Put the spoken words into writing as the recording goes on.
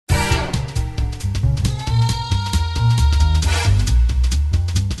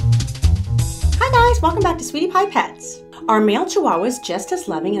welcome back to Sweetie Pie Pets. Are male Chihuahuas just as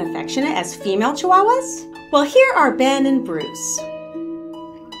loving and affectionate as female Chihuahuas? Well, here are Ben and Bruce.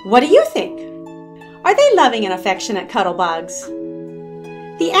 What do you think? Are they loving and affectionate cuddle bugs?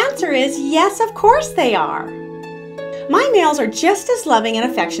 The answer is yes, of course they are. My males are just as loving and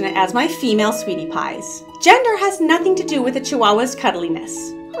affectionate as my female Sweetie Pies. Gender has nothing to do with a Chihuahua's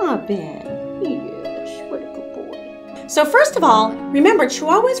cuddliness. Aw, Ben. Yes, what a good boy. So first of all, remember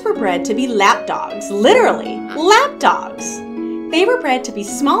Chihuahuas were bred to be lap dogs. Literally, lap dogs. They were bred to be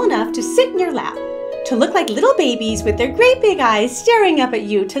small enough to sit in your lap, to look like little babies with their great big eyes staring up at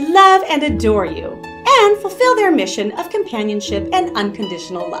you to love and adore you, and fulfill their mission of companionship and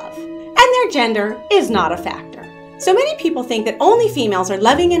unconditional love. And their gender is not a factor. So many people think that only females are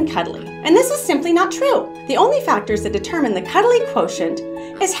loving and cuddly, and this is simply not true. The only factors that determine the cuddly quotient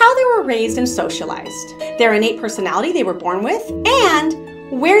is how they were raised and socialized, their innate personality they were born with, and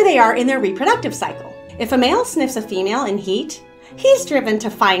where they are in their reproductive cycle. If a male sniffs a female in heat, he's driven to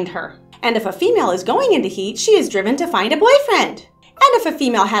find her. And if a female is going into heat, she is driven to find a boyfriend. And if a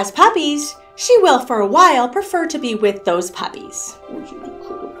female has puppies, she will for a while prefer to be with those puppies.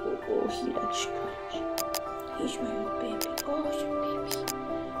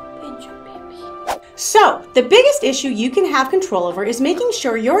 So, the biggest issue you can have control over is making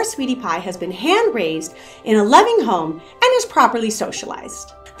sure your Sweetie Pie has been hand-raised in a loving home and is properly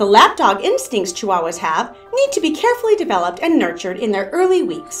socialized. The lapdog instincts Chihuahuas have need to be carefully developed and nurtured in their early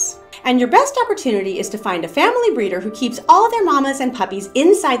weeks. And your best opportunity is to find a family breeder who keeps all their mamas and puppies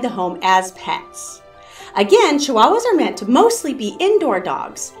inside the home as pets. Again, Chihuahuas are meant to mostly be indoor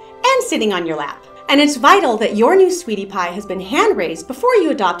dogs and sitting on your lap. And it's vital that your new Sweetie Pie has been hand-raised before you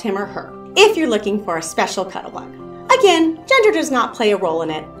adopt him or her, if you're looking for a special cuddle bug. Again, gender does not play a role in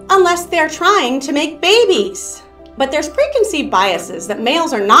it, unless they're trying to make babies. But there's preconceived biases that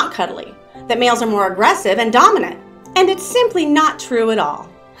males are not cuddly, that males are more aggressive and dominant. And it's simply not true at all.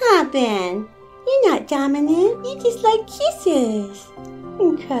 Huh, Ben? You're not dominant. You just like kisses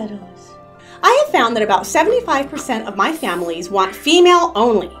and cuddles. I have found that about 75% of my families want female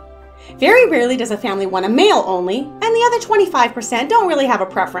only. Very rarely does a family want a male only, and the other 25% don't really have a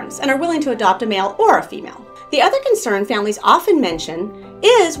preference and are willing to adopt a male or a female. The other concern families often mention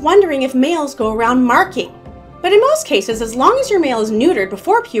is wondering if males go around marking. But in most cases, as long as your male is neutered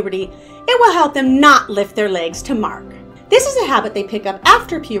before puberty, it will help them not lift their legs to mark. This is a habit they pick up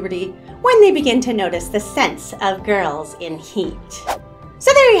after puberty when they begin to notice the scents of girls in heat.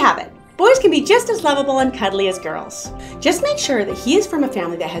 So there you have it. Boys can be just as lovable and cuddly as girls. Just make sure that he is from a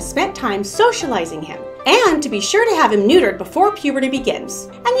family that has spent time socializing him, and to be sure to have him neutered before puberty begins.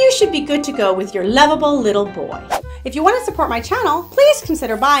 And you should be good to go with your lovable little boy. If you want to support my channel, please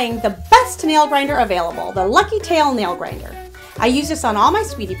consider buying the best nail grinder available, the Lucky Tail Nail Grinder. I use this on all my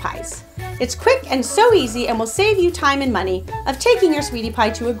Sweetie Pies. It's quick and so easy and will save you time and money of taking your Sweetie Pie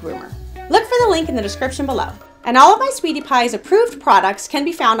to a groomer. Look for the link in the description below. And all of my Sweetie Pie's approved products can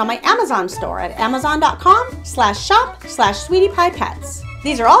be found on my Amazon store at amazon.com/shop/SweetiePiePets.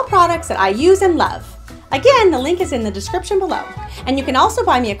 These are all products that I use and love. Again, the link is in the description below. And you can also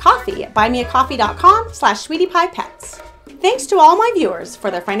buy me a coffee at buymeacoffee.com/SweetiePiePets. Thanks to all my viewers for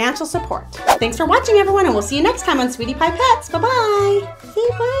their financial support. Thanks for watching, everyone, and we'll see you next time on Sweetie Pie Pets. Bye-bye. Say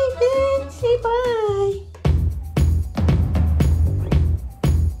bye, Ben. Say bye.